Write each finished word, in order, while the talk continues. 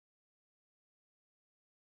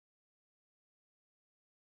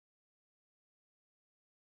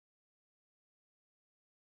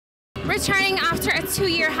Returning after a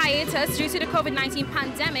 2-year hiatus due to the COVID-19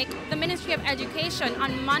 pandemic, the Ministry of Education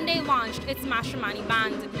on Monday launched its Mashramani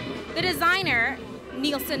band. The designer,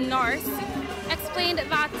 Nielsen Norris, explained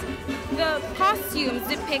that the costumes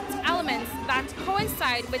depict elements that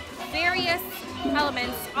coincide with various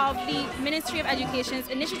elements of the Ministry of Education's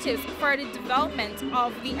initiatives for the development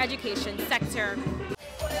of the education sector.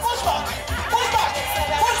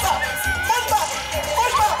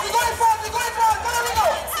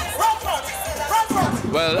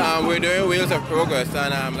 Well, we're doing Wheels of Progress,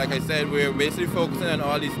 and like I said, we're basically focusing on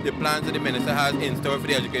all the plans that the minister has in store for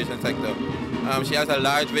the education sector. She has a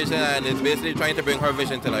large vision and is basically trying to bring her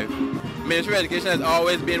vision to life. Ministry of Education has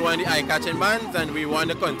always been one of the eye-catching bands, and we want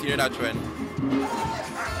to continue that trend.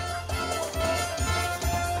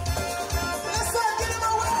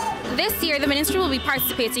 This year, the ministry will be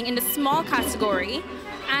participating in the small category,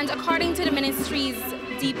 and according to the ministry's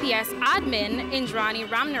DPS admin, Indrani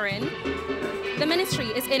Ramnaran, the ministry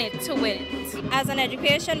is in it to win it. As an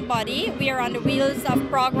education body, we are on the wheels of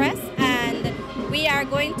progress, and we are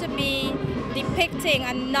going to be depicting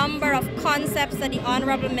a number of concepts that the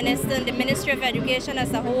Honorable Minister and the Ministry of Education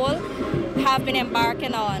as a whole have been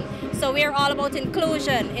embarking on. So we are all about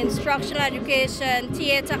inclusion, instructional education,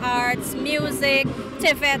 theatre arts, music,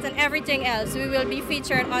 TVET and everything else. We will be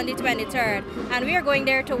featured on the 23rd, and we are going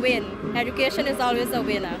there to win. Education is always a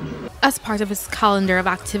winner. As part of its calendar of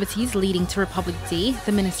activities leading to Republic Day,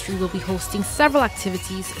 the ministry will be hosting several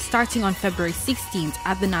activities starting on February 16th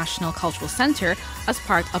at the National Cultural Centre as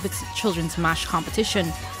part of its Children's MASH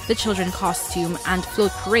competition. The children's costume and float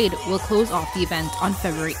parade will close off the event on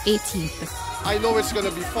February 18th. I know it's going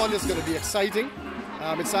to be fun, it's going to be exciting.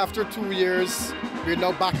 It's after 2 years. We're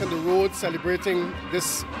now back on the road celebrating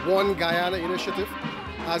this One Guyana initiative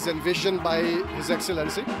as envisioned by His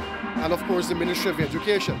Excellency, and of course the Ministry of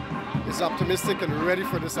Education is optimistic and ready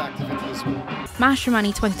for this activity as well.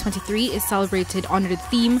 Mashramani 2023 is celebrated under the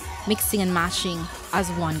theme Mixing and Mashing as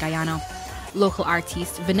One Guyana. Local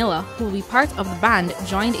artist Vanilla, who will be part of the band,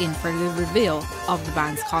 joined in for the reveal of the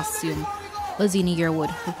band's costume. Lazeena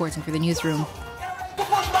Yearwood reporting for the newsroom.